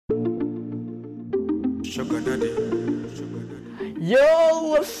Yo,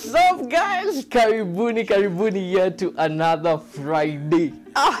 what's up, guys? Karibuni here to another Friday.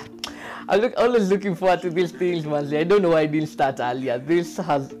 I'm always looking forward to these things, man. I don't know why I didn't start earlier. This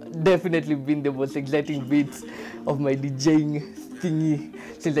has definitely been the most exciting bit of my DJing thingy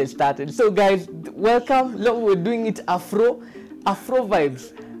since I started. So, guys, welcome. Look, we're doing it Afro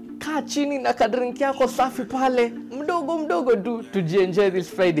vibes. Kaa chini na kadrink yako safi pale, mdogo tu tujienjoy this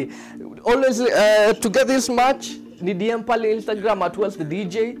Friday. Always to get this match, ni DM pale Instagram at What's the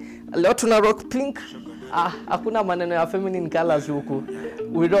DJ. Leo tuna rock pink. Hakuna maneno ya feminine colors huku.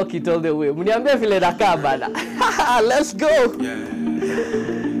 We rock it all the way. Mniambia vile nakaa bana. Let's go.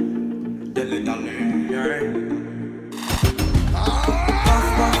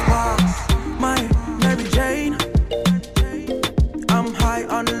 My Mary Jane, I'm high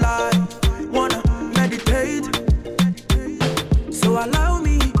on life, wanna meditate. So allow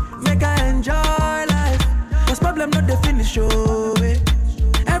me, make I enjoy life. Cause problem not the finish, oh eh.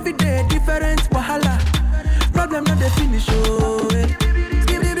 Every day different wahala. Problem not the finish, oh eh.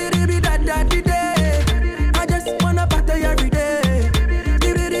 I just wanna party every day.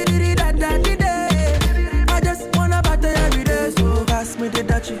 I just wanna party every day. So pass me the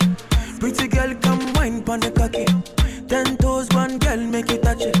dachi. Pretty girl, come wine pon the cocky. 10 toes, one girl, make it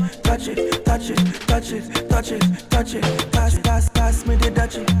touch it, touch it, touch it, touch it, touch it, touch it. Pass me the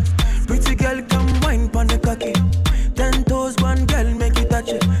dachi. Pretty girl, come wine pon the cocky. 10 toes, one girl, make it touch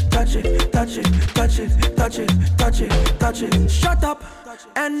it, touch it, touch it, touch it, touch it, touch it, touch it. Shut up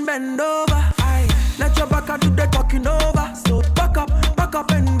and bend over. Aye. Let your back do the talking over. So back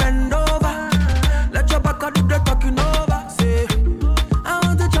up and bend over. Let your back do the talking over. Say, I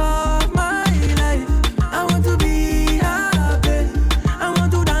want to chop my life. I want to be happy. I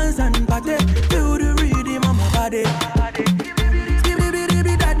want to dance and party. Feel the rhythm of my body.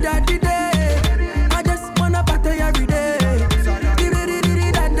 I just wanna party every day.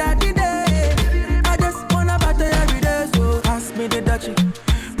 I just wanna party every day. So pass me the dachi.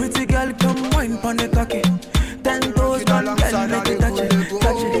 Pretty girl, come wine pon the cocky. 10 toes, one girl, make it touch it,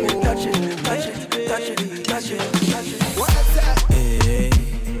 touch it, touch it, touch it, touch it, touch it, touch it. Hey,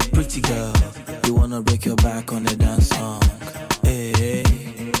 pretty girl, you wanna break your back on the dance song. Hey,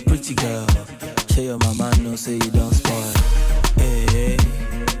 pretty girl, show your mama no say you don't spoil. Hey,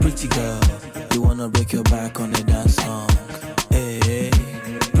 pretty girl, you wanna break your back on the dance song. Hey,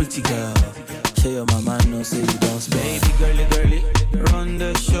 pretty girl, show your mama no say you don't spoil. Baby girly, run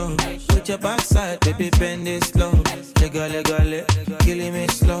the show. Put your backside, baby, bend it slow. Legally, killing me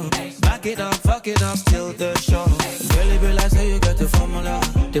slow. Back it up, fuck it up, till the show. Girlie, be like, say you got the formula.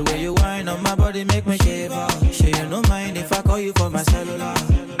 The way you whine on my body make me shiver. Sure you no mind if I call you for my cellular.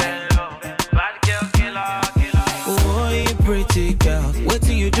 Bad girl, killer. Oh, you pretty girl, what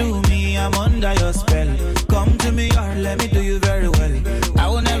do you do me? I'm under your spell. Come to me or let me do you very well. I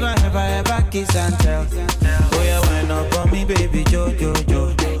will never ever kiss and tell. Oh yeah, wind up on me, baby, jo.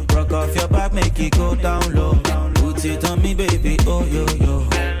 Rock off your back, make it go down low. Put it on me, baby, oh yo.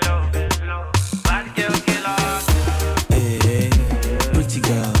 Bad girl killer. Hey, pretty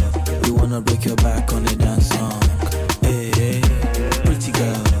girl, you wanna break your back on the dance song. Hey, pretty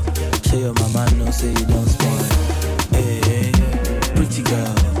girl, show your mama no say you don't spoil. Hey, pretty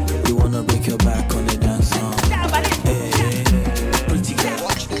girl, you wanna break your back on the dance song. Hey, pretty girl,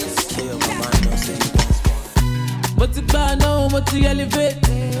 show your mama no say you don't spoil. But it's bad now, but you elevate.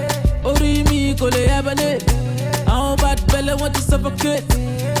 Ori mi ko le ebane. Àwọn bad belly want to suffocate.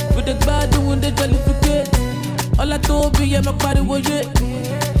 With the bad doing the jollificate. All I told be yeah, my body was it.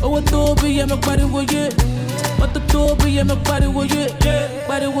 Oh, I told be yeah, my body was it. What the told be yeah, my body was it.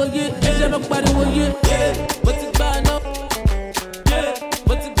 Body was it. Yeah, my body was it. But it's bad now.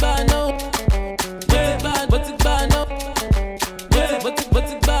 But it's bad now. But it's bad now. But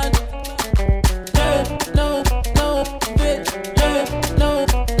it's bad. No, bitch. No,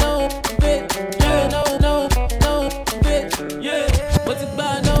 bitch. No, bitch. Yeah. What's it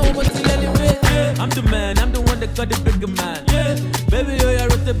bad now? What's the elevate? I'm the man, I'm the one that got the bigger man. Yeah. Baby, yo, I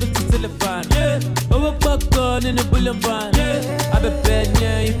wrote a bit to telephone. Yeah. Over popcorn in the bullion van. Yeah. I be bad,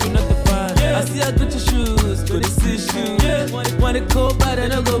 yeah, if you're not the fan. Yeah. I see I got your shoes, but it's issue. Yeah. Want to go bad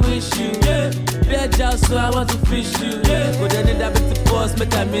and I go wish you. Yeah. Bad job, so I want to fish you. Yeah. But then that bit to boss,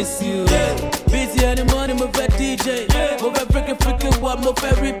 make I miss you. Yeah. Busy in the morning, move a DJ. Yeah. Move a freaking one, move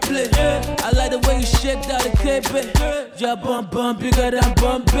a replay. Yeah. I like the way you shake down the cape. Yeah, bump, bigger than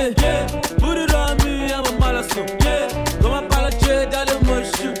bumping. Yeah. Put it on me, I'm a malasso. Yeah. Come apologize, darling,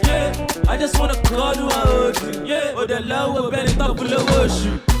 mushroom. Yeah. I just wanna call you, I hold you. Yeah. Oh, the love will bend it up for the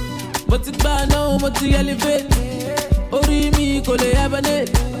worship. But it's bad now, but you elevate. Ori mi ko le ebane.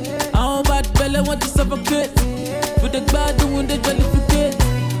 Àwọn bad belly want to suffocate. With the bad doing the jollificate.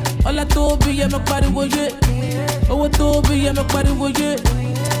 All I told me, yeah, my body was it. Oh, I told me, yeah, my body was it.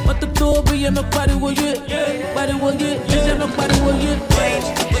 What the told me, yeah, my body was it. Body was it, yeah, my body was it.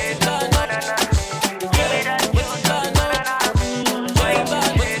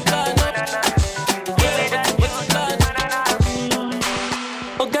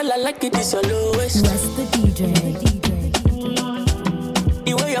 Oh, girl, I like it, it's your lowest. What's the DJ?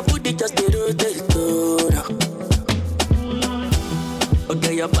 The way you put it just the rotate.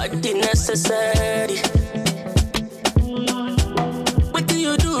 Okay, your body necessary. What do?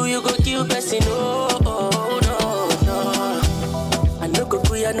 You go kill person? No, no. I no go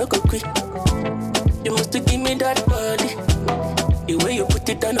quit. You must give me that body. The way you put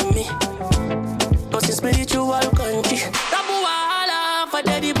it on me. Cause it's spiritual country. Tabu wahala for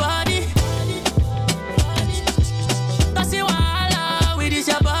daddy body. Cause you wahala with this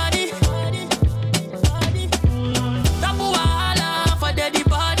your body. Tabu wahala for daddy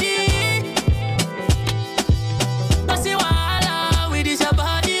body. Cause you wahala with this your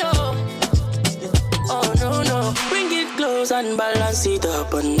body, oh. Oh no. Bring it close and balance it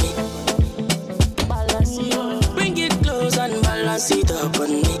up on me. Bring it close and balance it up on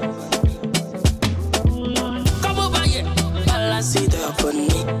me. Come over here, balance it up on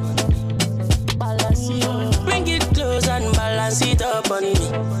me. Bring it close and balance it up on me.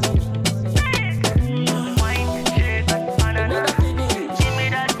 Wine, shake and banana. Give me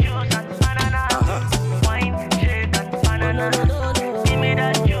that juice and banana. Wine, shake and banana. Give me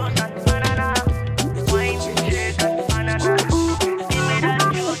that juice and banana. Wine, shake and banana. Give me that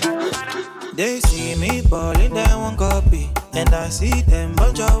juice and banana. They see me balling, they want copy. And I see them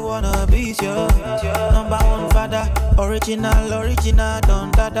bunch of wannabes, yo. Number one father, original,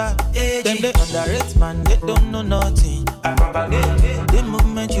 don't dada. Them they underrate, man, they don't know nothing. The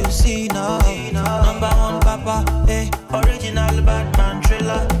movement you see now. Number one papa, original bad man,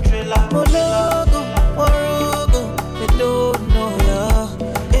 thriller. Mologo, Morogo, they don't know ya.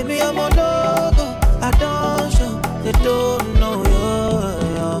 Baby, I'm a logo, I don't show, they don't know ya.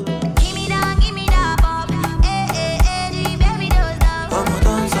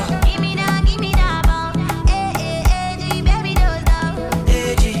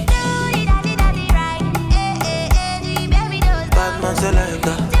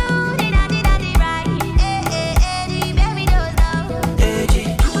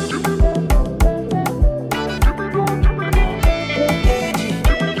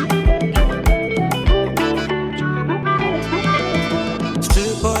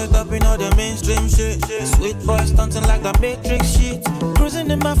 Sweet boy stunting like the Matrix shit. Cruising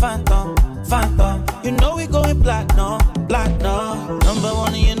in my phantom. You know we going platinum. Number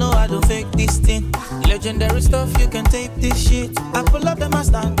one, you know I don't fake this thing. Legendary stuff, you can tape this shit. I pull up and I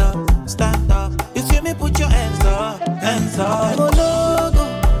stand up. You see me, put your hands up. Mologo,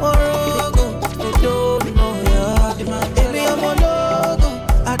 Morogo, they don't know ya. Baby, I'm a logo,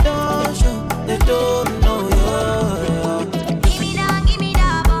 I don't show, they don't know ya.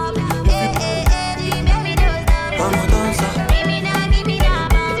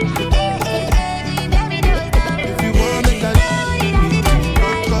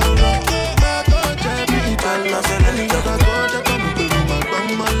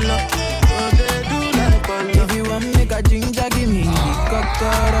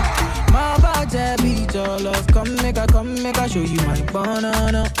 My body beat your love. Come make I show you my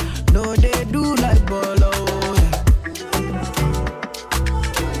banana. No, they do like bolo.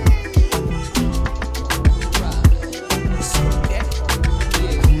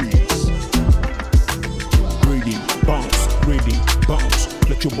 Rhythm, bounce.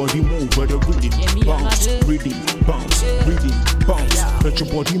 Let your body move, where the rhythm bounce. Rhythm, bounce. Let your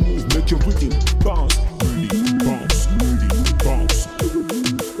body move, make your rhythm bounce. Rhythm, bounce.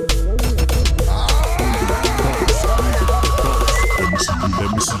 Let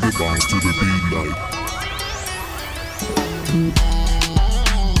me see you bounce to the beat like.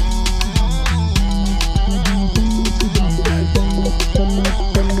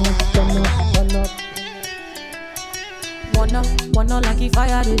 Wanna like if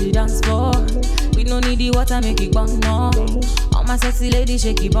fire do the dance floor. We don't need the water, make it bang no. All my sexy ladies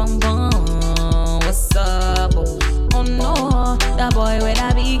shake it bang bang. What's up? Oh no, that boy with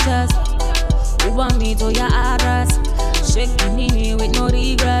that big chest. You want me to your address? Shake the knee with no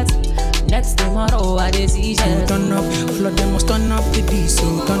regrets. Next tomorrow I see you. Turn up, flood them must turn up the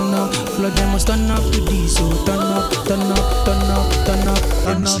diesel. Turn up, flood them must turn up the diesel. Turn up.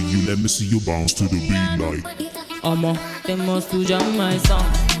 Let me see you bounce to the beat like. They must to jam my song.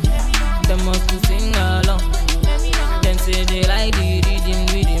 They must to sing along. Them say they like the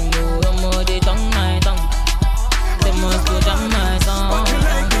rhythm. No more they tongue my tongue.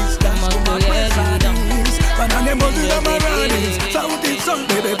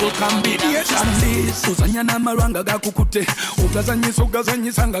 combination this. Uzanya n'amaranga gakukute,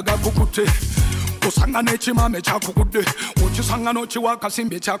 ugazanyisa nga gakukute. Usanga nechimame chakukute, uchisanga nochiwa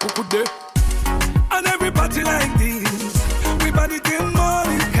kasimbe chakukute. And everybody like this, we party till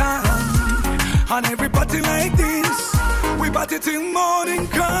morning come. And everybody like this, we party till morning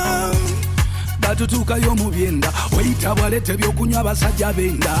come. Batutuka yo mubyenda, weyita bwalete byokunywa basajja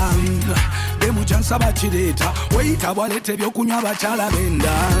benda. Demu chansa bachireta, weyita bwalete byokunywa bakyala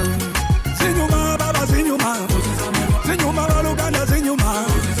benda. Zinyuma baba zinyuma, zinyuma baluganda zinyuma.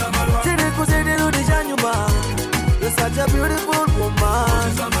 Zirikuzidiru dijanyuma, you're such a beautiful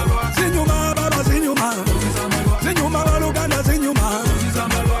woman. Zinyuma baba zinyuma, zinyuma baluganda zinyuma.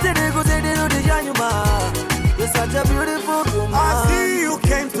 Zirikuzidiru dijanyuma, you're such a beautiful woman. I see you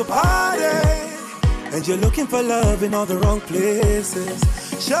came to party. And you're looking for love in all the wrong places.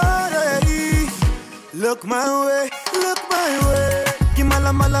 Shawty, look my way, look my way.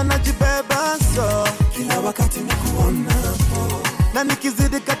 Kimala mala najibeba so. Kila wakati nikuona po. Na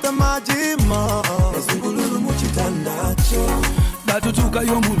nikizidi kata majima. Nazungululu muchitandacho. Batutuka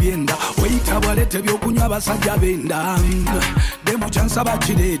yo mubyenda, weyita bwalete byokunywa basajja benda. Demu chansa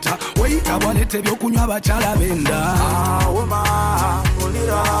bachireta, weyita bwalete byokunywa bakyala benda. Uma,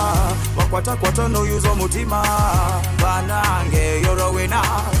 ulira, wakwata no yuzo mutima. Banange, you're a winner.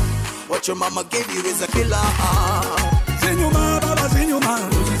 What your mama gave you is a killer. Zinyuma baba zinyuma,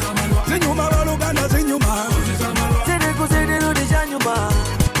 zinyuma baluganda zinyuma. Zirikuzidiru dijanyuma,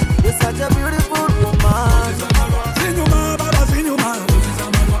 you're such a beautiful woman. Zinyuma baba zinyuma,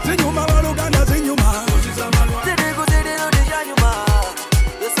 zinyuma baluganda zinyuma. Zirikuzidiru dijanyuma,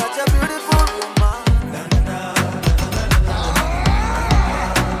 you're such a beautiful woman.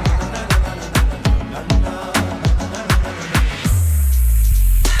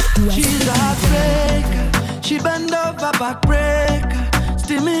 She's a heartbreaker, she bend over backbreaker,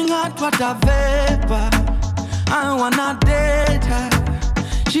 steaming hot water vapor. I wanna date her.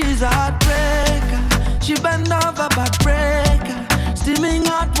 She's a heartbreaker, she bend over backbreaker, steaming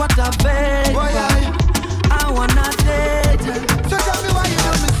hot water vapor. Boy, I wanna date her. So tell me why you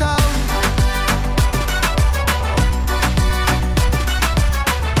do me so.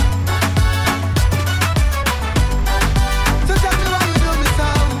 So tell me why you do me so.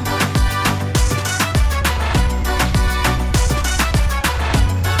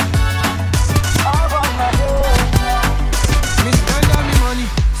 Me spend all me money,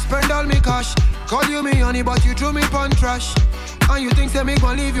 spend all me cash. Call you me honey, but you threw me pon trash. And you think say me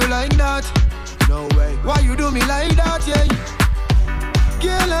gon' leave you like that? No way. Why you do me like that, yeah?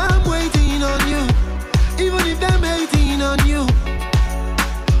 Girl, I'm waiting on you, even if them hating on you.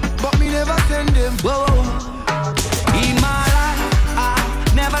 But me never send them. Whoa, whoa, whoa. In my life,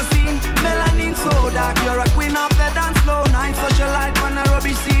 I've never seen melanin so dark. You're a queen of the dance floor, night socialite on a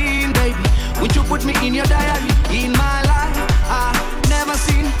rubbish scene, baby. Would you put me in your diary? In my life, I've never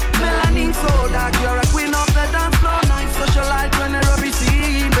seen melanin so dark. You're a queen of the dance floor, night socialite on a rubbish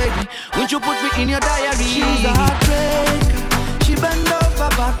scene, baby. Would you put me in your diary? She's a heartbreaker, she bend over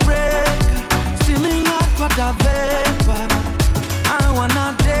backbreaker, steaming hot water vapor. I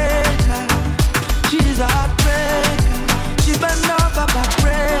wanna date her. She's a heartbreaker, she bend over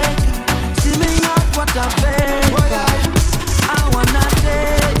backbreaker, steaming hot water vapor. I wanna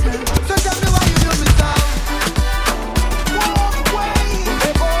date her. So tell me why you do me so. Walk away,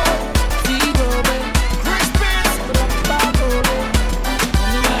 hey boy. Zero, babe. Respect. So tell me why you do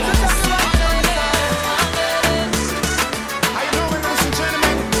me so. How you doing, ladies and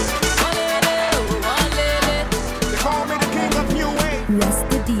gentlemen? They call me the king of new wave. Rest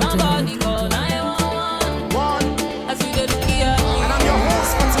the DJ. Nobody call 911. One, I see the key out. and I'm your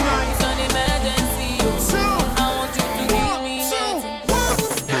host for tonight. It's an emergency. Two, I want you to give me two,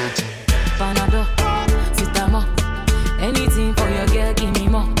 Panado, Sitamo. Anything for your girl, give me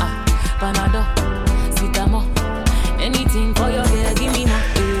more. Panado, Sitamo. Anything for your girl, give me more.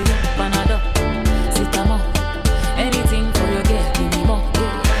 Panado, Sitamo. Anything for your girl, give me more.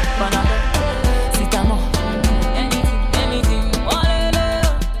 Panado, Sitamo. Anything.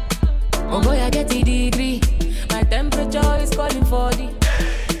 Oh boy, I get the degree. My temperature is calling for the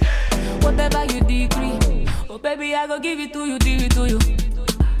whatever you decree. Oh baby, I go give it to you, give it to you.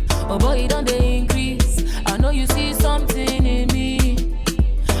 Oh boy, it don't they increase. I know you see something in me.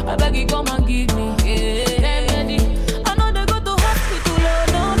 I beg you, come and give me. Yeah, ready. I know they go to hospital, oh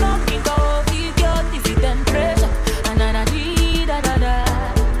no, no, think of it, your this is temperature. And I dee da da da.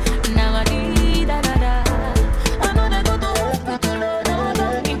 Now I dee da da da. I know they go to hospital, oh no, no,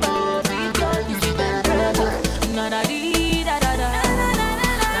 think of it, your this is temperature. Now I dee da da da.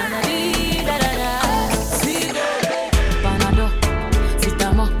 Now I dee da da da. Panado,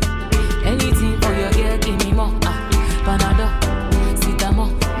 Sitamo.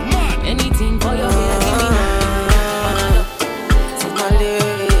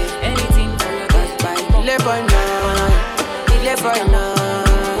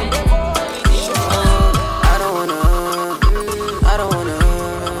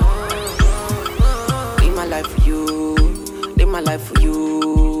 die for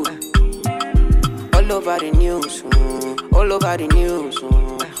you. All over the news, all over the news.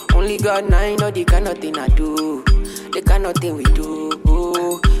 Only God now you know the kind of thing I do, the kind of thing we do.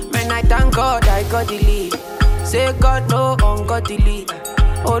 Man, I thank God I got the lead. Say God no ungodly.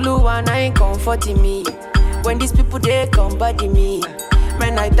 Oluwa na ain't comforting me. When these people they come body me.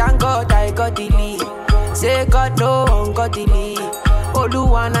 Man, I thank God I got the lead. Say God no ungodly.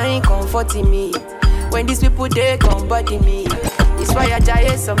 Oluwa na ain't comforting me. When these people they come body me. It's why I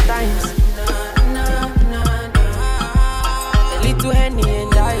die sometimes. A little Henny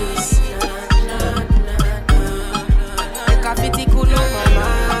and ice. Make a fitty cool on my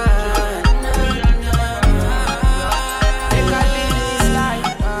mind. Make a live this life.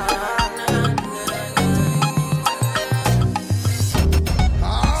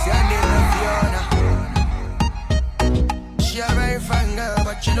 See her name is Fiona. She a very fine girl,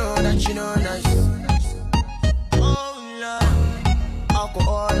 but you know that she know nice. Oh Lord,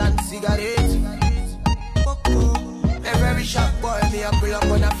 alcohol and cigarettes. Every shop boy me a pull up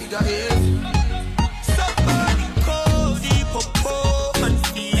on a figure eight. Somebody call the popo and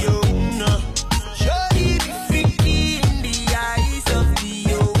Fiona. Surely be freaky in the eyes of the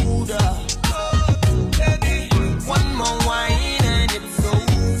older. Baby, one more wine and it's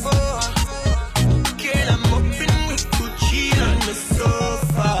over. Girl, I'm up in with Gucci on the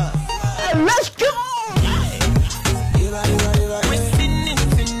sofa. Let's go! We're sitting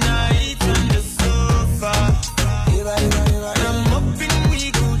tonight on the sofa. I'm up in we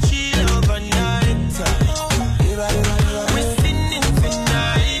Gucci overnight. We're sitting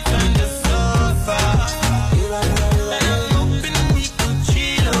tonight on the sofa. I'm up in we Gucci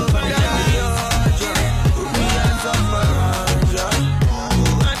overnight. We are top around ya.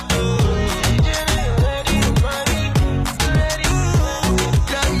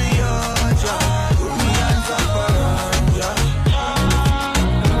 Let me hold ya. We are top around ya.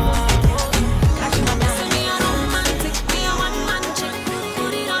 See me a romantic, me a one-man chick.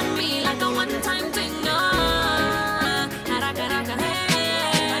 Put it on me like a one-time thing, no. Raka, raka,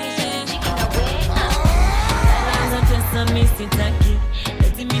 hey. Raza pesa misitaki.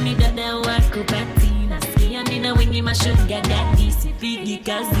 Eti mimi dada wako pati. Nasikia nina wengi mashuga daddy. Sipigi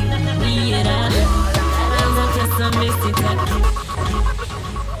kazi, niye rada. Raza pesa misitaki.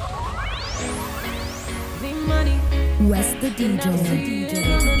 V-Money. West the DJ.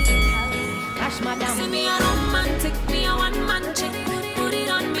 See me a romantic, me a one-man chick. Put it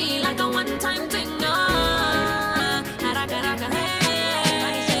on me like a one-time thing, no. Raka, raka,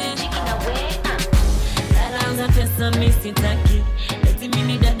 hey. Raza pesa misitaki. Eti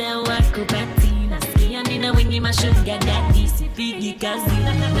mimi dada wako pati. Nasikia nina wengi mashuga daddy. Sipigi kazi,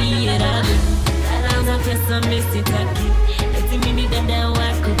 niye rada. Raza pesa misitaki. Eti mimi dada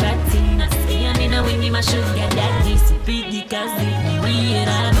wako pati. Nasikia nina wengi mashuga daddy. Sipigi kazi, niye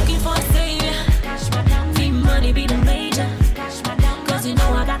rada. Looking for a savior. V-Money be the major. Cause you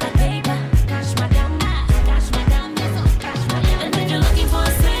know I got that paper. And if you're looking for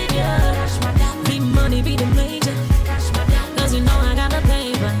a savior, V-Money be the major. Cause you know I got the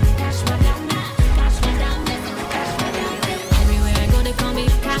paper. Everywhere I go they call me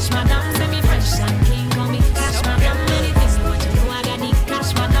Cash Madam. Send me fresh and clean, call me Cash Madam. Many things, but you know I got the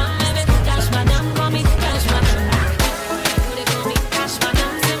Cash Madam. Cash Madam, call me Cash Madam. They call me Cash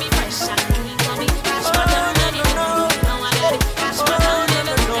Madam. Send me fresh and clean, call me Cash Madam. Many things, but you know I got the Cash Madam.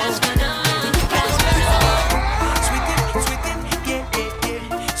 Cash Madam, Cash Madam. Sweet him, yeah, yeah.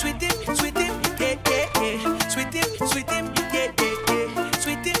 Sweet him, yeah, yeah.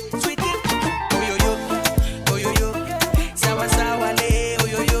 Sweet him, oh yo yo, oh yo yo. Sawa sawa le, oh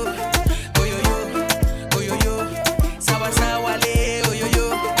yo yo, oh yo yo, oh yo yo. Sawa sawa le, oh yo yo,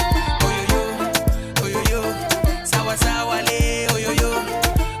 oh yo yo, oh yo yo. Sawa sawa le, oh yo yo,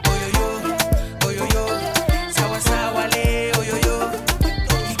 oh yo yo, oh yo yo. Sawa sawa le, oh yo yo.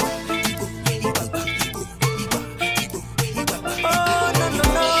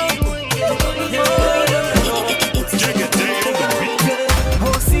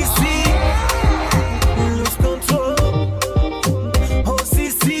 Oh, Sisi, lose control. Oh,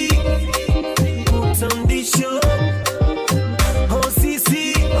 Sisi, put on the show. Oh,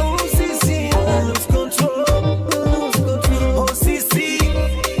 Sisi, lose control. Oh, Sisi,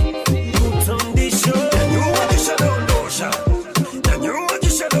 put on the show. And you want the shadow notion. And you want the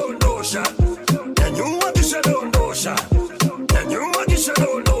shadow notion. And you want the shadow notion. And you want the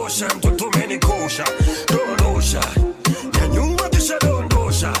shadow notion. Too many kosher, no notion. And you want the shadow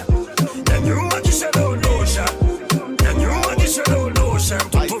notion. And you want the shadow notion. And you want the shadow notion.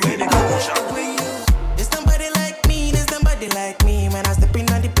 Too many kosher. There's somebody like me, there's somebody like me. When I step in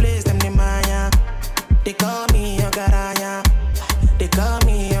the place, them the Maya. They call me Ogaraya.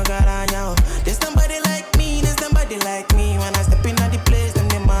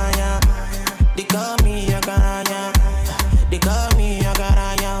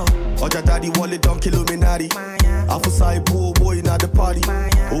 Daddy wallet don't Illuminati. I for side boy in the party.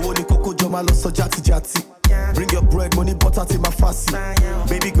 Oh, ni coco joma lo so jati jati. Bring your bread, money, butter to my fussy.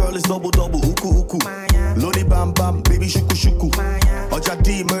 Baby girl is double, uku uku. Lodi bam bam, baby shuku shuku. Oja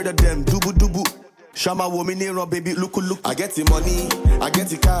D murder them, dubu dubu. Shama woman near baby, look. I get the money, I get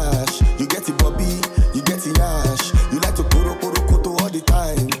the cash. You get the Bobby, you get the Ash. You like to koro all the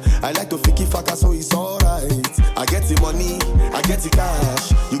time. I like to fiki faka, so it's alright. I get the money, I get the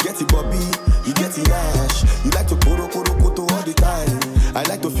cash. You get the Bobby, you get the Ash. You like to koro all the time. I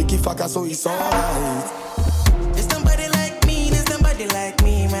like to fiki faka, so it's alright. There's somebody like me.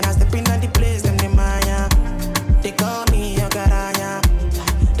 When I step in on the place, them name Maya. They call me your garanya.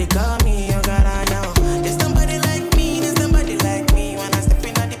 They call me your garanya. There's somebody like me. When I step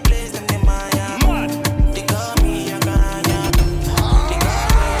in on the place, them name Maya. They call me your garanya. They call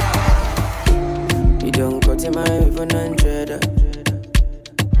me. You don't go to my 100.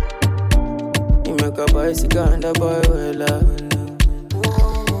 You make a boy sick and a boy well up.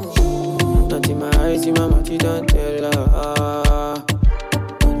 Not in my eyes, in my mouth, you don't tell her.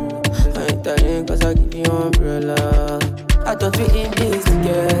 I ain't telling cause I give you umbrella. I thought we in this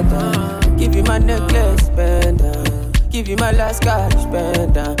together. Give you my necklace, pendant. Give you my last cash,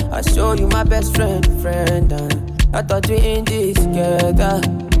 pendant. I show you my best friend. I thought we in this together.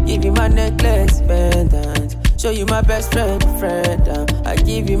 Give you my necklace, pendant. Show you my best friend. I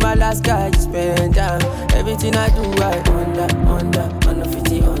give you my last cash, pendant. Everything I do, I under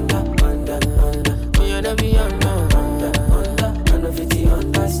 50 under. Never be under, 50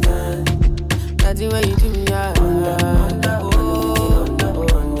 understand. That's the way you do me, yeah. Under,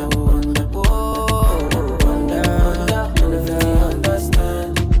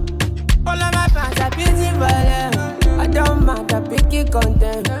 understand. All of my fans are busy violent. I don't mind, I pick it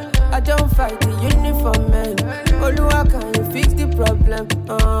content. I don't fight the uniform man. Oluwa, can you fix the problem?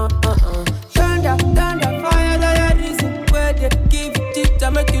 Thunder, fire, that your reason. Where they give it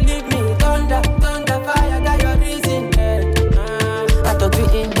to make you leave me. Thunder, fire, that your reason. I thought we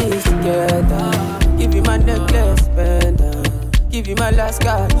in this together. Give you my necklace, pendant. Give you my last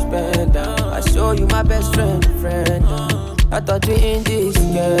cash, pendant. I show you my best friend. I thought we in this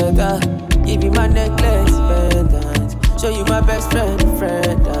together. Give you my necklace, pendant. Show you my best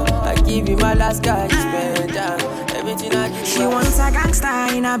friend. I give you my last cash, pendant. Everything I do. She wants a gangster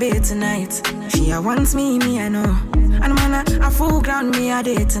in a bed tonight. She wants me, I know. And man, a full ground me a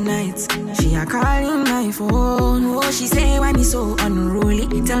day tonight. She a calling my phone. Oh, she say when it's so unruly.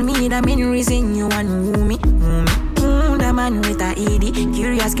 Tell me the main reason you want me. The man with a ED.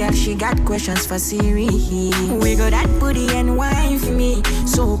 Curious girl, she got questions for Siri. We got that booty and wine for me.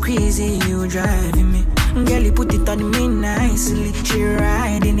 So crazy, you driving me. Girl, you put it on me nicely. She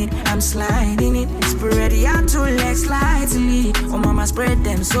riding it, I'm sliding it. Spread your two legs slightly. Oh, mama, spread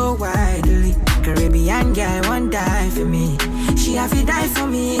them so widely. Caribbean girl won't die for me. She have to die for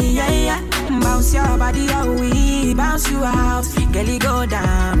me, yeah. Bounce your body out, we bounce you out. Girl, you go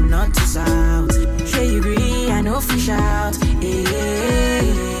down, not to south. Sure you agree, I know fish out. Yeah.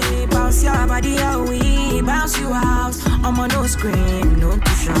 Bounce your body out, we bounce you out. I'm on no scream, no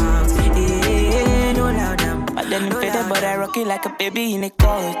to shout. Yeah, no loud them. I didn't fit it, but I rock it like a baby in a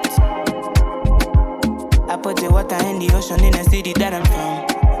coat. I put the water in the ocean in the city that I'm from.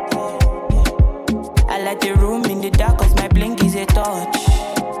 I like the room in the dark cause my blink is a touch.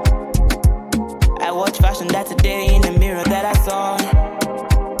 I watch fashion that today in the mirror that I saw.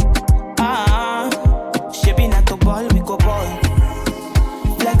 Shaping like a ball, we go ball.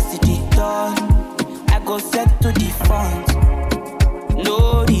 Flex the done. I go set to the front.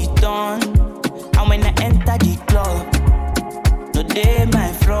 No return. And when I enter the club, no day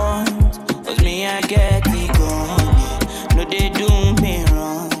my front. Cause me I get it gone. No they do me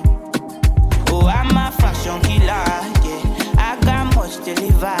wrong. Oh, I'm a fashion killer, yeah. I got much to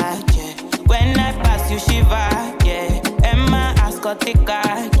deliver, yeah. When I pass you shiver, yeah. And my ass got thicker,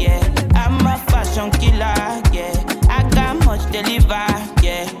 yeah. I'm a fashion killer, yeah. I got much to deliver,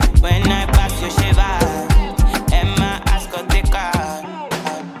 yeah. When I pass you shiver, and my ass got thicker.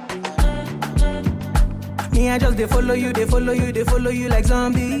 Me, I just they follow you like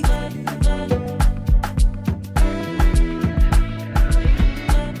zombie.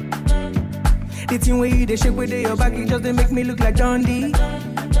 The thing where you they shake with your back, it just they make me look like John D.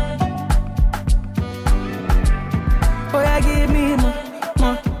 Oh yeah, give me more.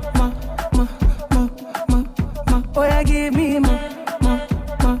 Oh yeah, give me more.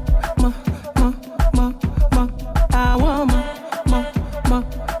 I want more.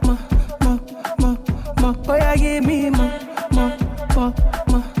 Oh yeah, give me more.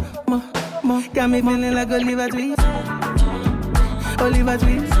 Got me feeling like Oliver Twist.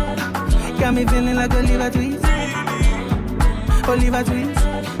 got me feeling like Oliver Twist. Oliver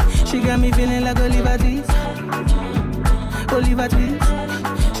Twist. She got me feeling like Oliver Twist. Oliver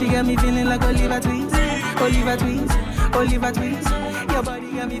Twist. She got me feeling like Oliver Twist. Oliver Twist. Oliver Twist. Your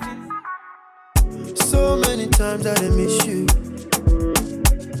body got me feeling. So many times I done miss you.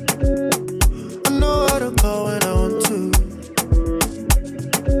 I know how to call when I want to.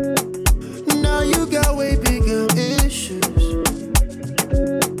 Now you got way bigger issues.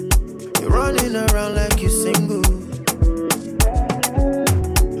 You're running around like you're single.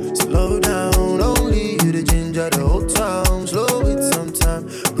 Slow down, only you the ginger the whole town. Slow it sometime.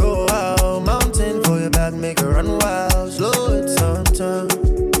 Go out, mountain for your back, make her run wild. Slow it sometime.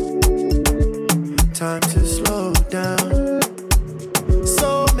 Time to slow down.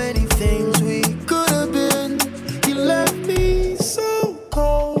 So many things we could have been. You left me so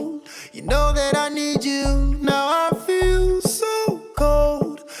cold. You know that I need you. Now I feel so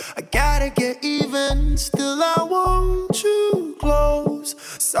cold. I gotta get even. Still I want you close.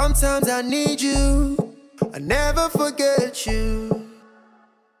 Sometimes I need you. I never forget you.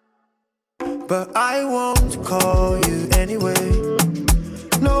 But I won't call you anyway.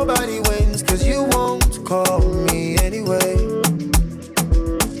 Nobody wins cause you won't call me anyway.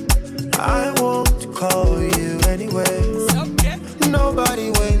 I won't call you anyway.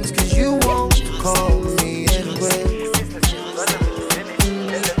 Nobody wins cause you won't call me anyway.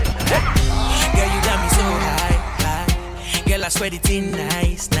 Girl, you got me so high, high. Girl, I swear it in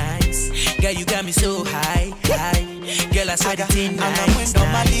nice, nice. Girl, you got me so high, high. Girl, I swear it in nice,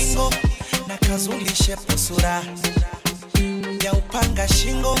 nice. Nakazulishe posura ya upanga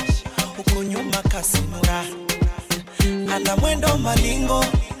shingo huku nyuma kasimura. Ana mwendo malingo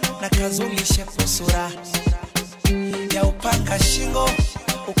nakazulishe posura ya upanga shingo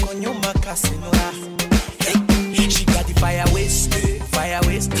huku nyuma kasimura. She got the fire waste, fire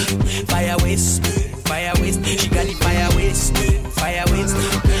waste, fire waste, fire waste. She got the fire waste, fire waste,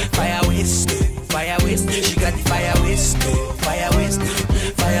 fire waste, fire waste. She got the fire waste, fire waste,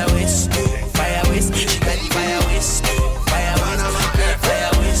 fire waste, fire waste. She got the fire waste, fire waste,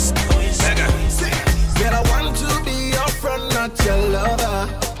 fire waste, waste. Girl, I want to be your friend, not your lover.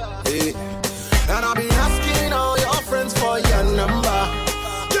 Hey. And I've been asking all your friends for your number.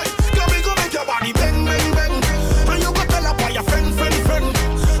 Yeah, girl, we go make your body bang, bang, bang. And you go tell up all your friend, friend, friend.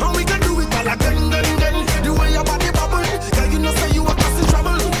 And we can do it all again, then, then. The way your body bubble, girl, you know say you are causing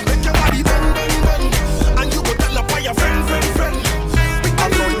trouble. Make your body bang, bang, bang. And you go tell up all your friend, friend, friend. We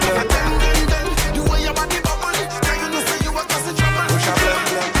can do it all again, then, then. The way your body bubble, girl, you know say you are causing trouble. Push up, blem,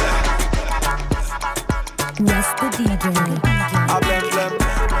 blem. Yes, the DJ. A blem, blem.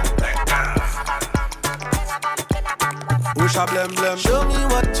 Push a blem, blem. Show me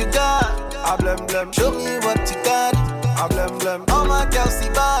what you got. A blem, blem. Show me what you got. A blem, blem. All my girls see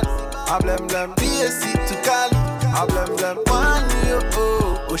bad. A blem, blem. BSC to Cali. A blem, blem. One you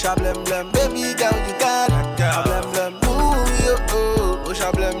oh. Push a blem, blem. Baby girl you got it. A blem, blem. Ooh you oh. Push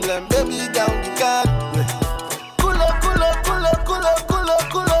a blem, blem. Baby girl you got it. Kulo, kulo, kulo, kulo, kulo,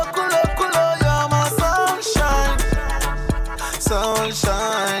 kulo, kulo, kulo. You're my sunshine.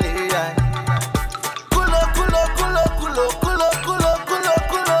 Sunshine, yeah. Kulo, kulo, kulo, kulo, kulo, kulo, kulo,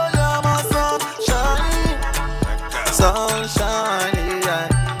 kulo. You're my sunshine. Sunshine, yeah.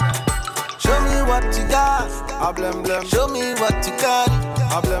 Show me what you got. A blem, blem. Show me what you got.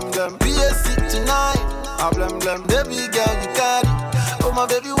 A blem, blem. BSC tonight. A blem, blem. Baby girl you got it. Oh my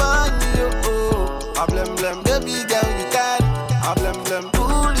baby one you oh. A blem, blem. Baby girl you got it. A blem, blem.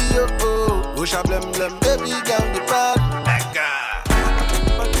 Pull you oh. Push a blem, blem. Baby girl you bad.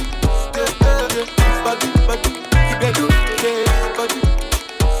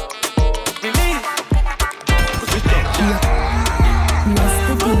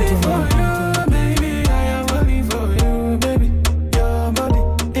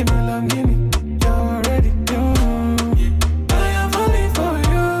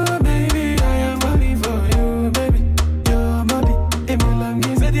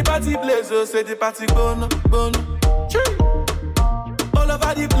 Say the party gonna. All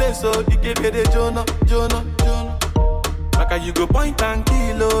over the place, so you give me the Jonah. Like you go point and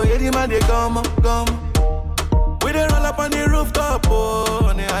kill, oh, yeah, the man they come. We they roll up on the rooftop, oh,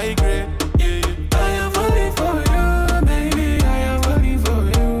 on the high grade. Yeah. I am falling for you, baby. I am falling for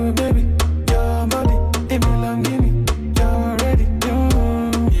you, baby. Your body, it belongs to me. You're ready,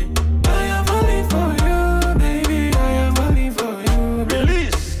 yeah. I am falling for you, baby. I am falling for you.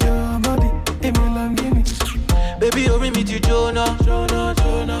 Release. Your body, it belongs to me. Baby, you bring me to Jonah.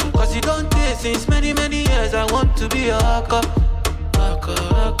 Cause you don't take since many, many years. I want to be a haka.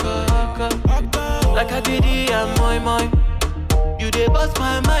 Like I did and moi. You You dey bust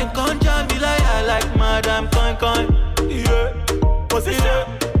my mind, can't jam me like I like Madam Coin. Yeah, position.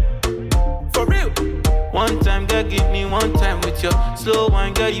 For real. One time, girl, give me one time with your slow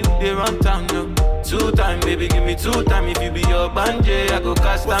wine, girl, you dey run town, no. 2 time, baby, give me 2 time. If you be your banje, I go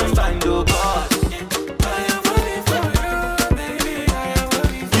cast and bind, oh God.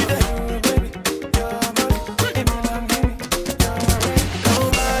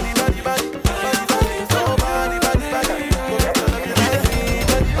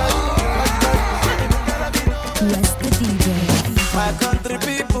 My country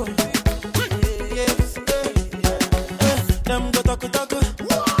people, yes, them go talk.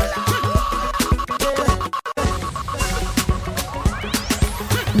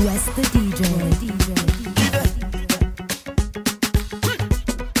 West the DJ.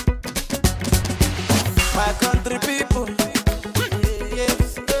 My country people,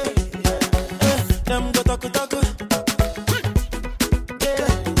 yes, them go talk.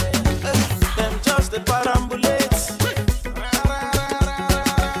 Them just the parambulate.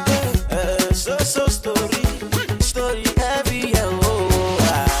 So story heavy,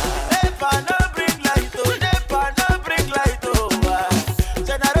 Nepa no bring light,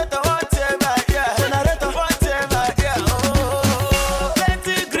 generator whatever, yeah.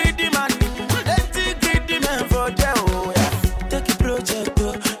 Plenty greedy man for there, yeah. Take a project,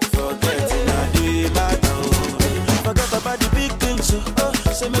 forget it, now do it matter, forget about the big things,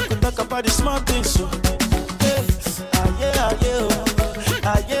 say make we talk about the small things,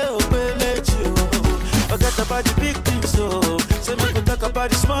 forget about the big things, so say make we talk about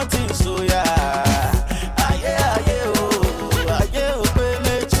the small things, so yeah.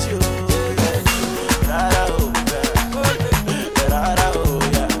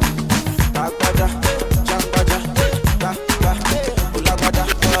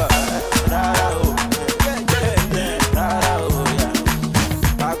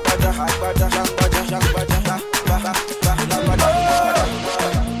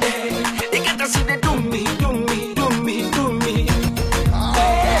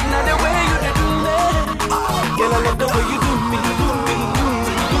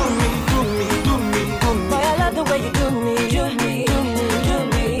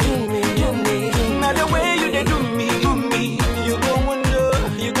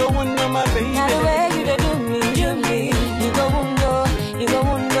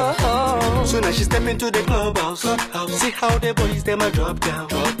 Into the clubhouse. See how the boys them a drop down.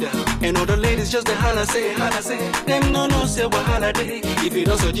 And all the ladies just the holla say. Them no say wahala day. If you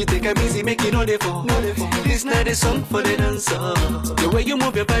don't so you take a easy, make it no dey fall. This night is song for the dancer. The way you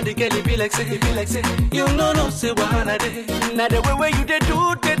move your body, girl, it be like say. You no say wahala day. Now the way where you dey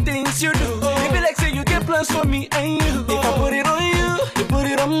do the things you do, it be like say you get plans for me and you. If I put it on you, you put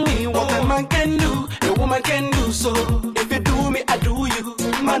it on me. What a man can do, a woman can do so. If you do me, I do you.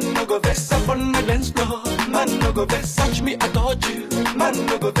 Man no go vex up on the dance floor. Man no go vex, touch me, I touch you. Man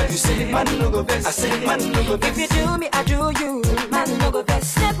no go vex, you say. Man no go vex, I say. Man no go vex. If you do me, I do you. Man no go vex,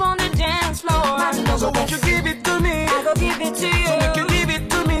 step on the dance floor. Man no so go won't you give it to me? I go give it to you. So make you give it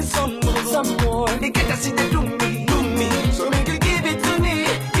to me some more. You get to see the do me. So make you give it to me.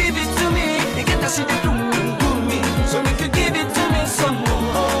 You get to see the do me. So make you give it to me some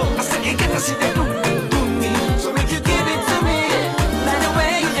more. I said you get to see the do me. So make you give it to me. By the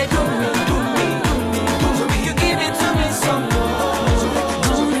way you dey do me. So make you give it to me some more.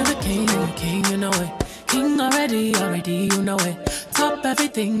 You're the king, you know it. King already, you know it. Top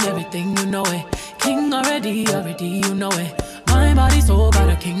everything, you know it. King already, you know it. My body so got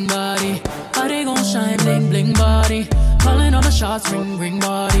a king body. Body gon' shine, bling, bling body. Calling all the shots, ring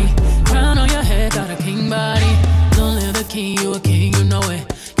body. Crown on your head, got a king body. Don't live the king, you a king, you know it.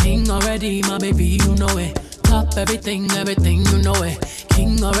 King already, my baby, you know it. Top everything, you know it.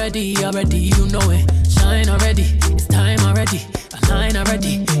 King already, you know it. Shine already, it's time already. Align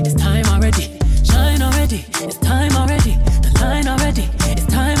already, it's time already. Shine already, it's time already. The line already, it's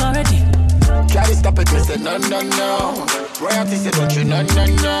time already. Try to stop it, me say no. Royalty say don't you no.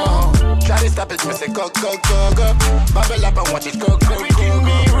 Try to stop it, me say go. Bubble up and watch it go. Everything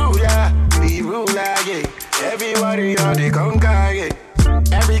be ruler, yeah. Everybody on the conquer, yeah.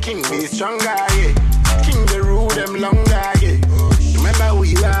 Every king be stronger, yeah. King the rule them longer, yeah. Remember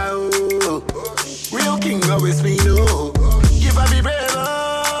we are, real king always we know. Give up be brave,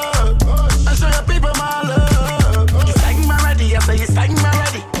 and show your people my love. You sang my ready, I say you sang my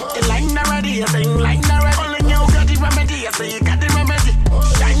ready. You line already, I say you line already. Only you got the remedy, I say you got the remedy.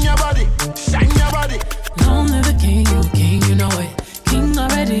 Shine your body. Long live the king, you know it. King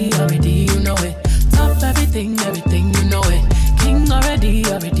already, you know it. Top everything, you know it. King already,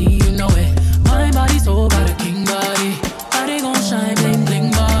 you know it. My body so got a king body.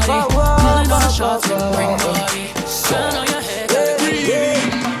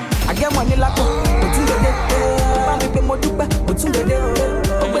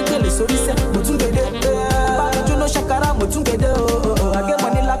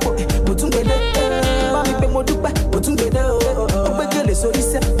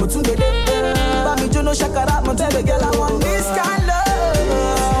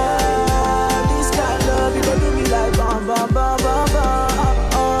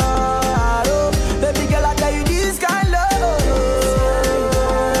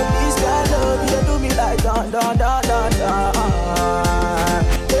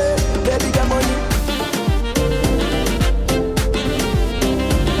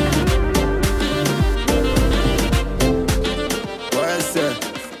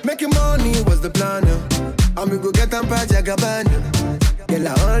 And we go get them by Jagabana. Girl,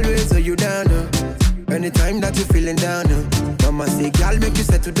 I always hold you down, anytime that you feeling down, Mama say, girl, make you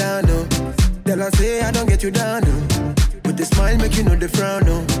settle down, Tell her, say, I don't get you down, With the smile, make you know the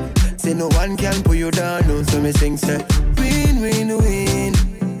frown, Say, no one can pull you down, So me sing, say, win, win, win.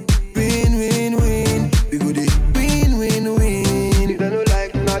 Win, win, win. We go the win, win, win. You don't know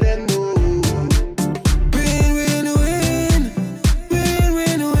like nothing, no. Win, win, win. Win,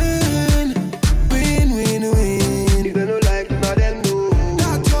 win, win. Win, win, win. You don't know like nothing, no.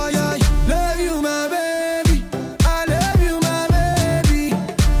 That's why I love you, my baby. I love you, my baby.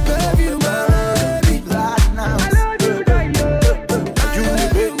 Love you, my baby. Right now. I love you, You the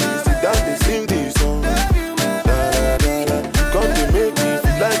baby, sit down and sing this song. Come to make me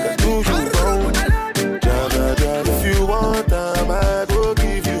feel like I do you wrong. If you want time, I go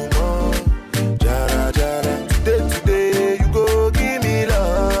give you more. Today, you go give me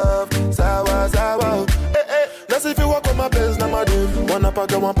love. Sawa, sawa. That's if you walk on my pants, now my dude. Wanna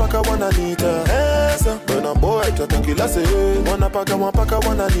pack, wanna need her. When I'm boy, I talk you last say. Wanna pack,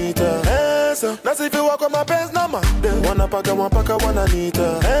 wanna need her. That's if you walk on my pants, now my dude. Wanna pack, wanna need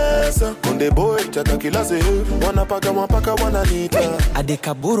her. When the boy, I talk you last say. Wanna pack, wanna need her.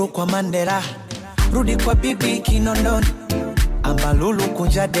 Adekaburu kwa Mandela, rudi kwa bibi Kinondoni, Ambalulu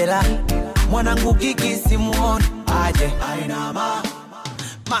kunjadela, mwanangu Gigi simuoni, aje Ainama,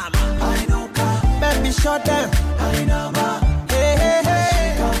 mama Ainuka, baby shut them, Ainama, hey hey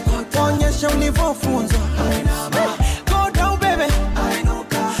hey, onyesha ulivyofunzwa, Ainama, go down baby,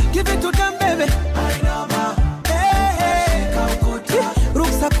 Ainuka, give it to them baby, Ainama, hey hey,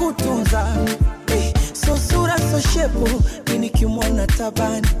 ruksa kutunza, so sura so shepu, nikimwona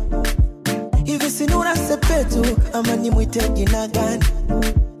tabani hivi sinura sepetu ama nimwite jina gani?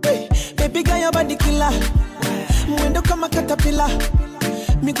 Baby gaya badi kila mwendo kama katapila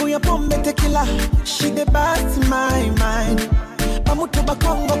miguu ya pombe tequila. She the best my mind pamutu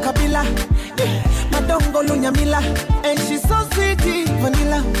bakongo kabila madongo lunyamila and she so sweet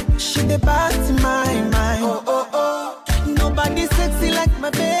vanilla. She the best my mind. Oh oh oh, nobody sexy like my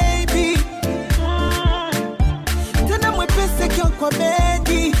baby. Kwa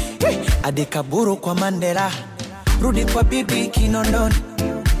bedi Adekaburu kwa Mandela, rudi kwa bibi Kinondoni,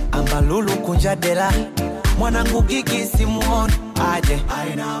 Ambalulu kunjadela, mwanangu Gigi simuoni, aje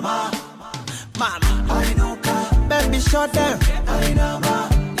Ainama, mama Ainuka, baby shut them, Ainama,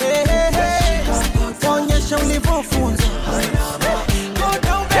 hey hey hey, onyesha ulivyofunzwa, Ainama, go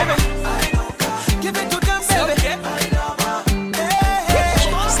down baby, Ainuka, give it to them baby, Ainama, hey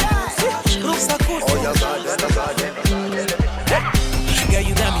hey, ruksa kutu. Girl,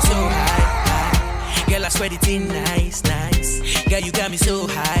 you got me so high. Girl, I swear it's in nice, nice. Girl, you got me so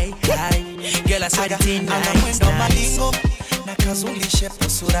high, high. Girl, I swear it's in nice, nice. Malingo na kazulishe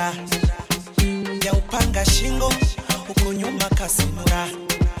posura ya upanga shingo huko nyuma kasimura.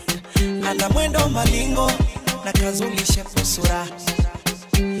 Ana mwendo malingo na kazulishe posura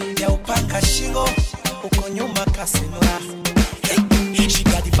ya upanga shingo huko nyuma kasimura. She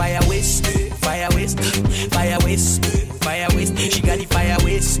got the fire waist, fire waist, fire waist, fire waist. She got the fire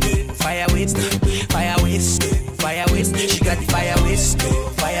waist, fire waist, fire waist, fire waist. She got the fire waist,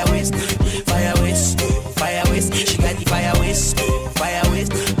 fire waist, fire waist, fire waist. She got the fire waist, fire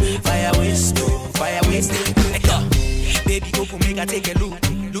waist, fire waist, fire waist. Like baby, go for make I take a look.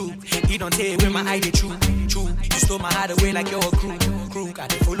 You don't tell where my eye they true. You stole my heart away like you're a crew. I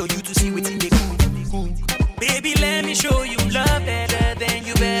follow you to see what they cool. Baby, let me show you love better than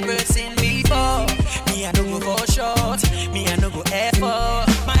you've ever seen before. Me, I don't go for short. Me, I don't go effort.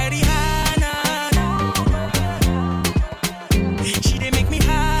 My Rihanna, she didn't make me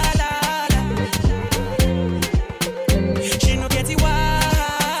holla. She no get it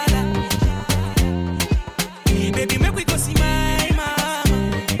wild. Baby, make we go see my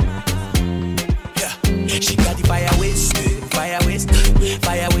mama. Yeah, she got the fire waist, fire waist,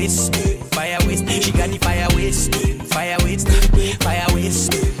 fire waist, fire waist. She got the fire waist, fire waist, fire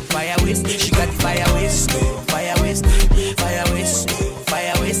waist, fire waist. She got the fire waist, fire waist, fire waist,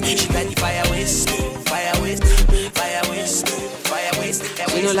 fire waist. She got the fire waist, fire waist, fire waist, fire waist.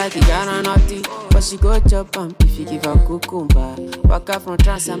 She don't like the Ghana naughty, but she go chop am if you give her cucumber. Walk out from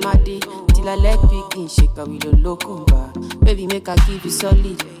Transamadi till her leg begin shake her with a locumba. Baby, make her give you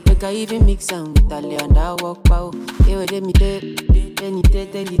solid, make her even mix am with her lay and I walk pow. Hey, what let me tell.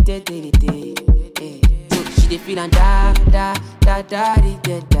 She dey feel and da da da da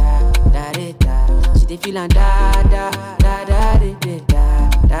da da da da. She dey feel and da da da da da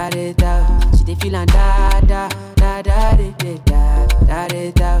da da da. She dey feel and da da da da da da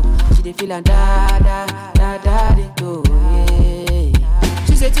da da. She dey feel and da da da da da.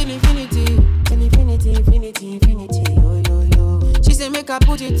 She say till infinity, infinity, infinity, infinity, yo, yo, yo. She say make I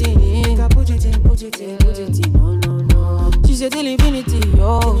put it in, make I put it in, put it in, put it in, no, no, no. She say till infinity,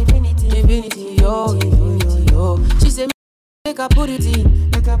 yo, infinity, infinity, yo, infinity, yo. She say make I put it in,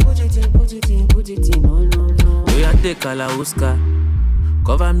 make I put it in, put it in, put it in, no, no, no. We are take Kalauska,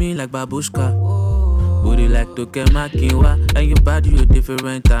 cover me like babushka. Booty like Tokemakinwa, and your body a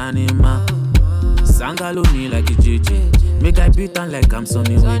different animal. Sangalo me like a JJ, make I beat on like I'm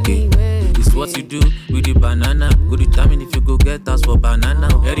Sonny Wiki. It's what you do with the banana. Go determine if you go get us for banana.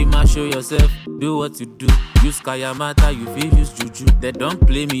 Very much show yourself, do what you do. Use Kayamata, you feel use Juju. They don't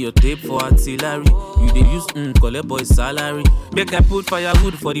play me your tape for artillery. You they use collect boy salary. Make I put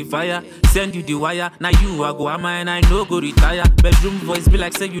firewood for the fire. Send you the wire. Now you are go ama and I no go retire. Bedroom voice be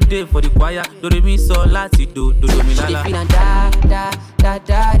like say you did for the choir. Do re mi so lati do mi lala. She dey feelin' da da da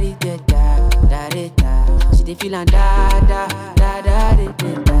da di da da di da. She dey feelin' da da da da di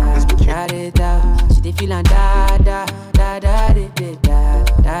da di da. She dey feelin' da da da da di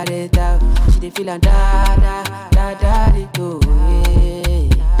da di da. She dey feelin' da da da di do.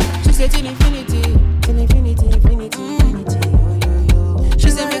 She say till infinity, till infinity, infinity, infinity. Yo yo yo. She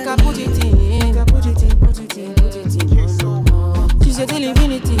say make I put it in, make I put it in, put it in, put it in. She say till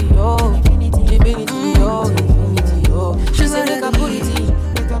infinity, yo, infinity, infinity, yo, infinity, yo. She say make I put it in,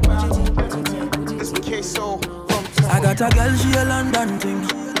 make I put it in, put it in, put it in. I got a girl, she a London thing.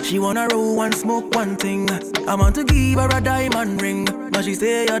 She wanna roll and smoke one thing. I want to give her a diamond ring, but she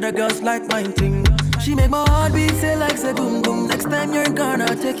say other girls like mine thing. She make my heart beat say like say boom boom. Next time you're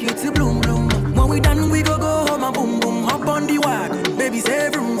gonna take you to bloom bloom. When we done we go home and boom boom. Hop on the wagon, baby say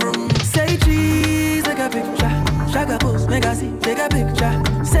vroom vroom. Say cheese, take a picture. Shaka pose, make I see, take a picture.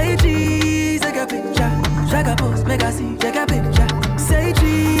 Say cheese, take a picture. Shaka pose, make I see, take a picture. Say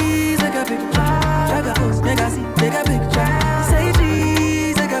cheese, take a picture. Shaka pose, make I see, take a picture. Say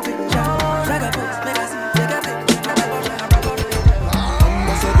cheese, take a picture. Shaka pose, make I see, take a picture.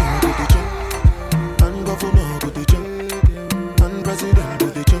 Ambassador to the chop, and governor to the chop, and president to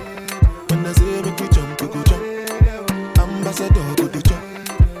the chop. When I say make we jump, we go jump. Ambassador to the chop,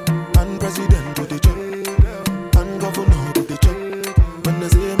 and president to the chop, and governor to the chop. When I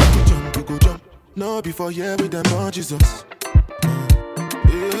say make we jump, we go jump. No before here with them on Jesus.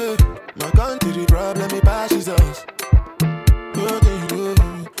 Yeah, my country problem, it passes us.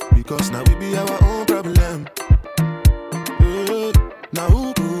 Because now we be our own problem. Now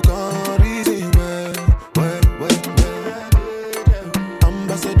who can reason well.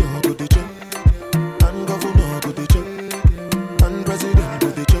 Ambassador to the chop, and governor to the chop, and president to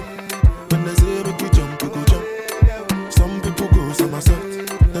the chop. When they say make we jump, we go jump. Some people go somersault.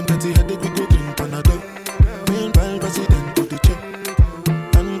 Them petty headache we go drink Panadol. Meanwhile president to the chop,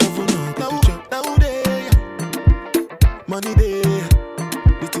 and governor to the chop. Now they money they,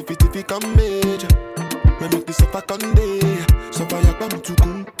 the tiffy come major. We make this up a Conde. Suffer ya bam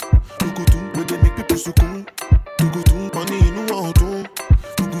tukun, tukutum. We they make people sukun, tukutum. Money in one tune,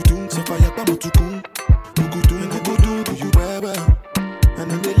 tukutum. Suffer ya bam tukun, tukutum. Tukutum do you well, and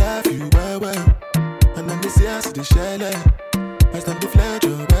then they laugh you well, and then they say I see the shell. I stand the flange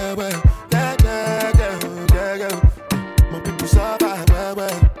well. Yeah. My people suffer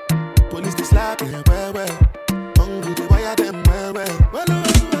well. Police they slap them well. Hungry they wire them well.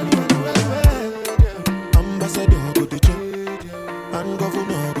 Ambassador go the chop, and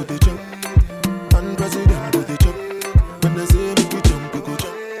governor go the chop, and president go the chop. When they say make we jump, we go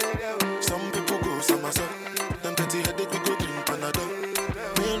jump. Some people go somersault. Them petty headache we go drink Panadol.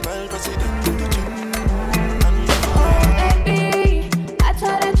 Meanwhile president go the chop. Oh baby, I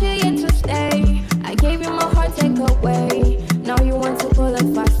thought that you yet to stay. I gave you my heart, take away. Now you want to pull a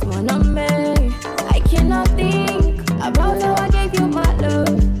fast one on me. I cannot think about how I gave you my love,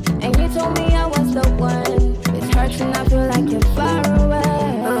 and you told me I was the one. It's hurting, I feel like you're far away.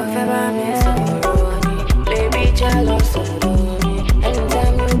 Baby, jealous of me.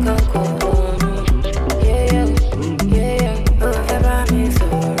 Anytime you can call me. Yeah.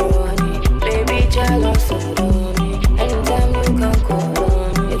 Baby, jealous of me. Anytime you can call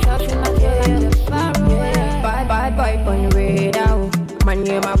me. It's hurting, I feel like you're far away. Bad boy on the radar. Man,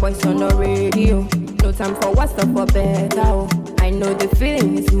 hear my voice on the radio. No time for what's up for better. I know the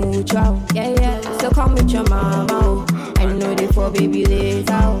feeling is mutual. Yeah. So come with your mama. I know they for baby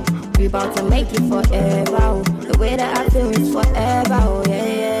later. We about to make it forever. The way that I feel is forever.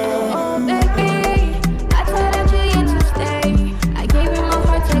 Yeah. Oh baby, I thought that you yet to stay. I gave you my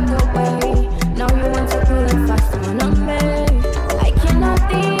heart, take away. Now you want to pull it fast on me. I cannot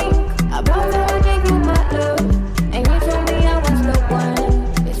think about how I gave you my love, and you told me I was the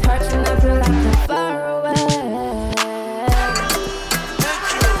one. It's hurting, I feel like I'm far away.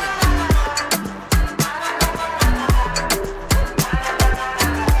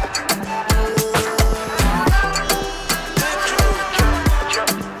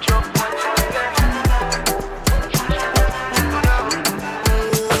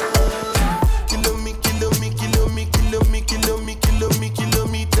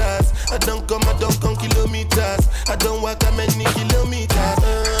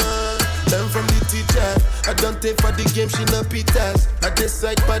 I don't take for the game, she no pitas. I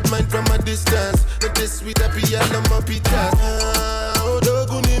decide bad mind from a distance. Not this sweet happy, I love my pitas. Oh,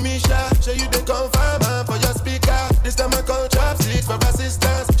 Doguni Misha, show you the confirm for your speaker. This time I call chopsticks for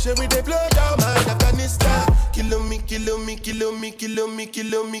assistance. Show me they blow down my Afghanistan. Kilometers.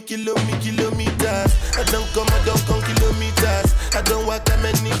 I don't come kilometers. I don't walk that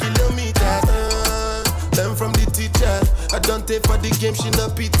many kilometers. Learn from the teacher. I don't take for the game, she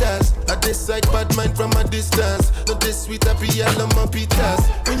no pitas. I decide bad mind from a distance. Not this sweet happy, I love my pitas.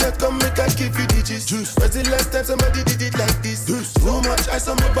 When you come, make I give you the gist. When's the last time somebody did it like this? So much ice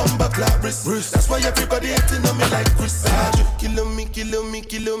on my bumper clap wrist. That's why everybody hating on me like Chris. Kilometers.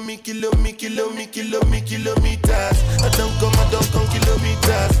 I don't come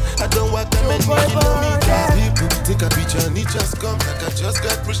kilometers. I don't walk that many kilometers. People take a picture and it just come like I just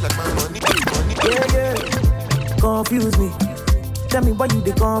got rich like my money. Yeah. Confuse me. Tell me why you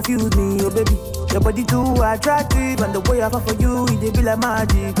they confuse me, oh baby. Your body too attractive, and the way I fall for you, it they be like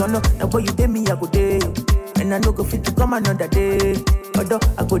magic. Oh no, the way you take me, I go day, and I no go fit to come another day. Although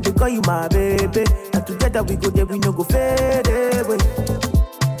I go to call you my baby, and together we go there, we no go fade away.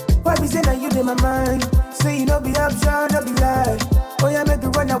 Why be say that you in my mind? Say you no be option, no be lie. Oh yeah, make you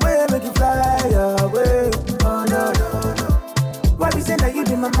run away, make you fly away. Oh no. Why be say that you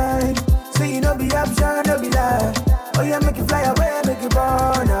in my mind? Say you no be option, no be lie. Oh yeah, make you fly away, make you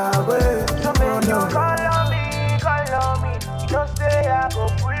burn away. So make you call on me. Just say I go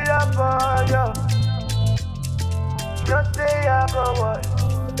pull up on you. Just say I go what?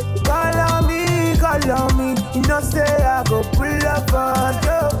 Call on me. You know say I go pull up on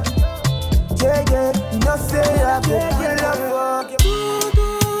you. Yeah. You know say I go pull up on you.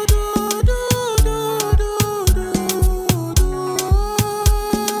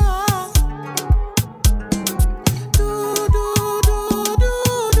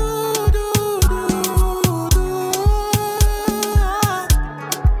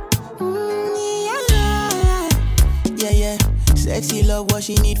 Sexy love what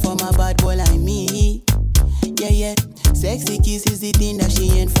she need from a bad boy like me. Yeah. Sexy kiss is the thing that she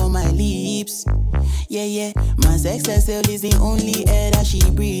ain't for my lips. Yeah. My sex herself is the only air that she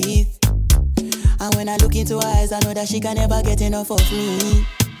breathes. And when I look into her eyes, I know that she can never get enough of me.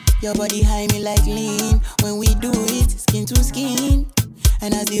 Your body high me like lean. When we do it, skin to skin.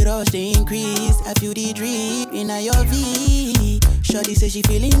 And as the rush they increase, I feel the drip in your V. Shorty say she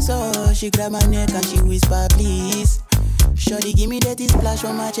feeling so. She grab my neck and she whisper please. Shorty give me that splash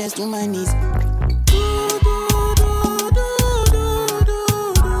from my chest to my knees.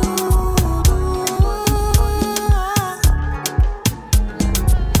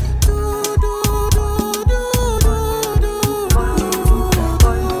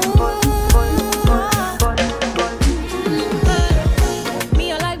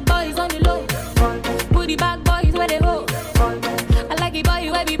 Me, I like boys on the low. Booty bag boys where they go. I like it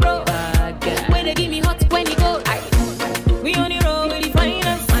boy where we bro. When they give me hot when you go. We on the road with the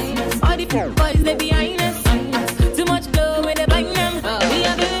finest. All the boys they behind us. Too much dough when they bang them. We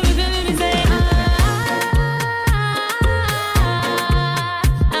are feeling me say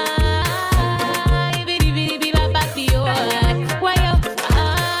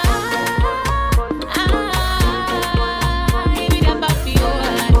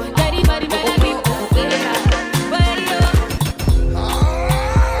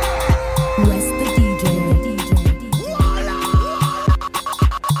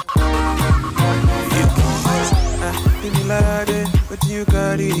what you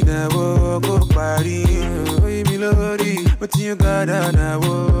got in a walk go party? We be lovely, what you got on a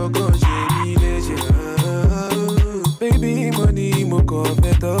walk go shady leisure. Baby, money, moko,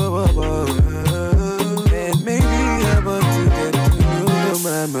 beto, and maybe I want to get to know your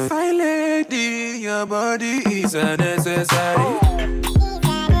mama. My lady, your body is unnecessary.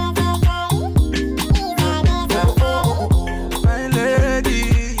 My lady,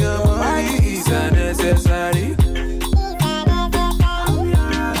 your body is unnecessary.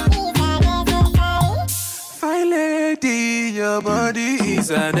 Your body is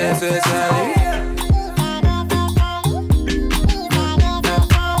unnecessary.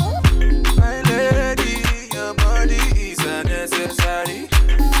 My lady, your body is unnecessary.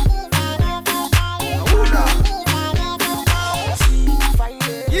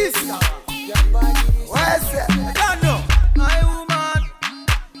 Yes, where's it? I don't know. My woman,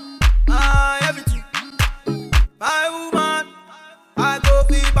 my everything. My woman, I go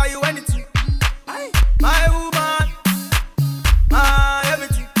feel by you anything. My woman. My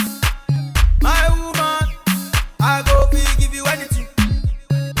everything, my woman, I go give you anything.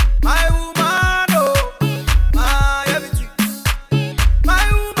 My woman, oh, my everything,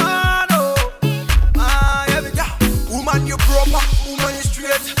 my woman, oh, my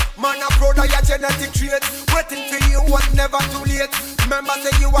genetic trait. Waiting for you was never too late. Remember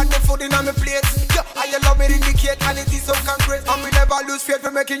say you want the food in my plate. Yeah, how you love me indicate and it is so concrete. And we never lose faith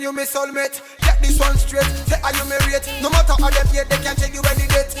for making you my soulmate. Get this one straight, say are you married? No matter how they play, they can tell you any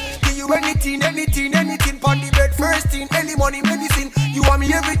date. Give you anything, anything, anything. Pon the bed, first thing, any money, medicine. You want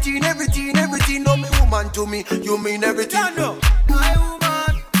me everything, everything, everything. No me woman to me, you mean everything. Yeah, no. My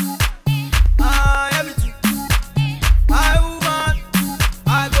woman, everything. My woman,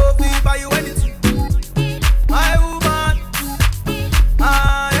 I go be buy you anything. My woman,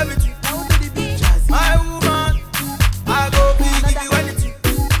 everything. My woman, I go be give you anything.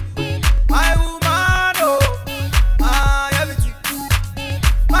 My woman, everything.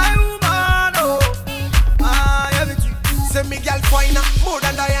 My woman, everything. Say me girl finer, more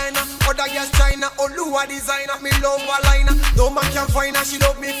than Diana. Other girls China, Oluwa designer. Me love a liner. No man can find her. She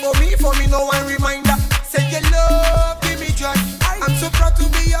love me, for me no one reminder. Say you love, give me joy. I'm so proud to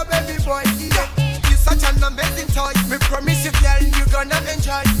be your baby boy. Yeah, you such an amazing toy. Me promise you, girl, you gonna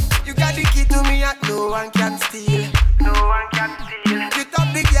enjoy. You got the key to me, and no one can steal. No one can steal. You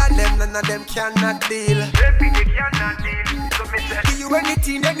top the girl, them none of them cannot deal. Baby, they cannot deal. So me say, give you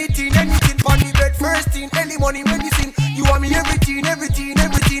anything, anything, anything. On the bed, first thing, any money, medicine. You want me everything, everything,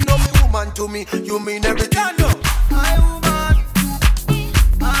 everything. No me woman to me, you mean everything. Yeah, no. My woman,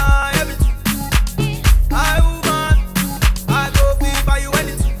 everything. My woman, I go be buy you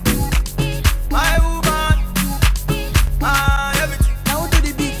anything. My woman, everything. Now do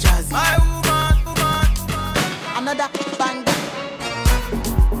the big jazz. My woman. Another bang.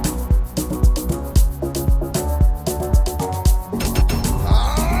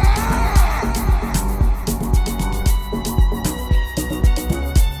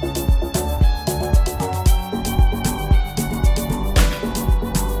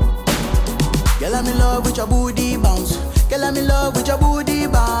 Girl, I'm in love with your booty bounce. Girl, I'm in love with your booty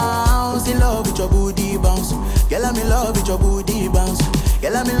bounce. In love with your booty bounce. Girl, I'm in love with your booty bounce.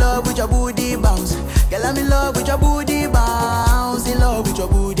 Girl, I'm in love with your booty bounce. Girl, I'm in love with your booty bounce. In love with your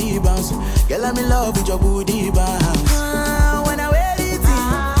booty bounce. Girl, I'm in love with your booty bounce. When I wear it,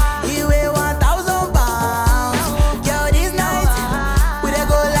 you weigh 1,000 pounds. Girl, this night we dey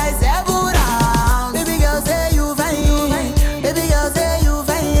go like 7 rounds. Baby girl, say you fine. Baby girl, say you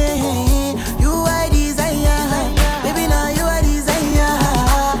fine. You are desire. Baby, now you are desire.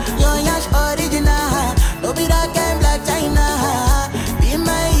 Your yash original. No be that kind black China. Be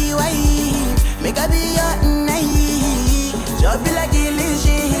my wife. Make I be your night. Just be like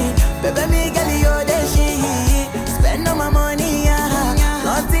illusion. Baby, me girl, you're the shit. Spend all my money,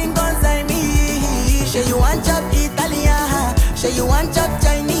 nothing concern me. Say you want chop Italian. Say you want chop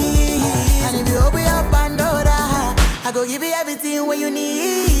Chinese. And if you open up Pandora, I go give you everything what you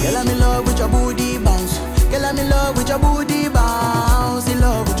need. Girl, I'm in love with your booty bounce. Girl, I'm in love with your booty bounce. In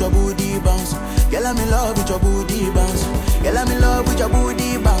love with your booty bounce. Girl, I'm in love with your booty bounce. Girl, I'm in love with your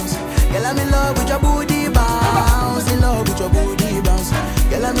booty bounce. Girl, I'm in love with your booty bounce. In love with your booty bounce.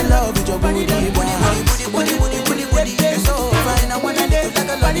 Girl, I'm in love with your booty bounce. Booty, it's so fine. I wanna live like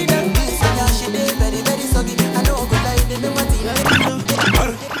a lolly. So now she dey very, very soggy. I know good like the number.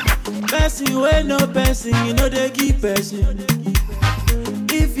 Person when no person, you know they give person.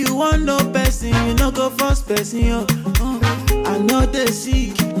 If you want no person, you know go first person. Yo. I know they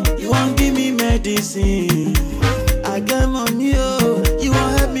sick, you won't give me medicine. I get money, oh, you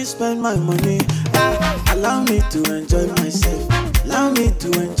won't help me spend my money. Allow me to enjoy myself. Allow me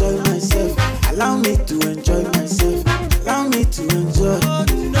to enjoy myself. Allow me to enjoy myself. Allow me to enjoy.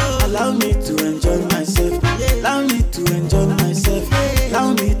 Allow me to enjoy myself. Allow me to enjoy myself.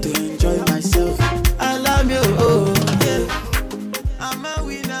 Allow me to enjoy myself. I love you, oh yeah. I'm a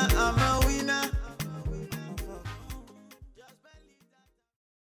winner, I'm a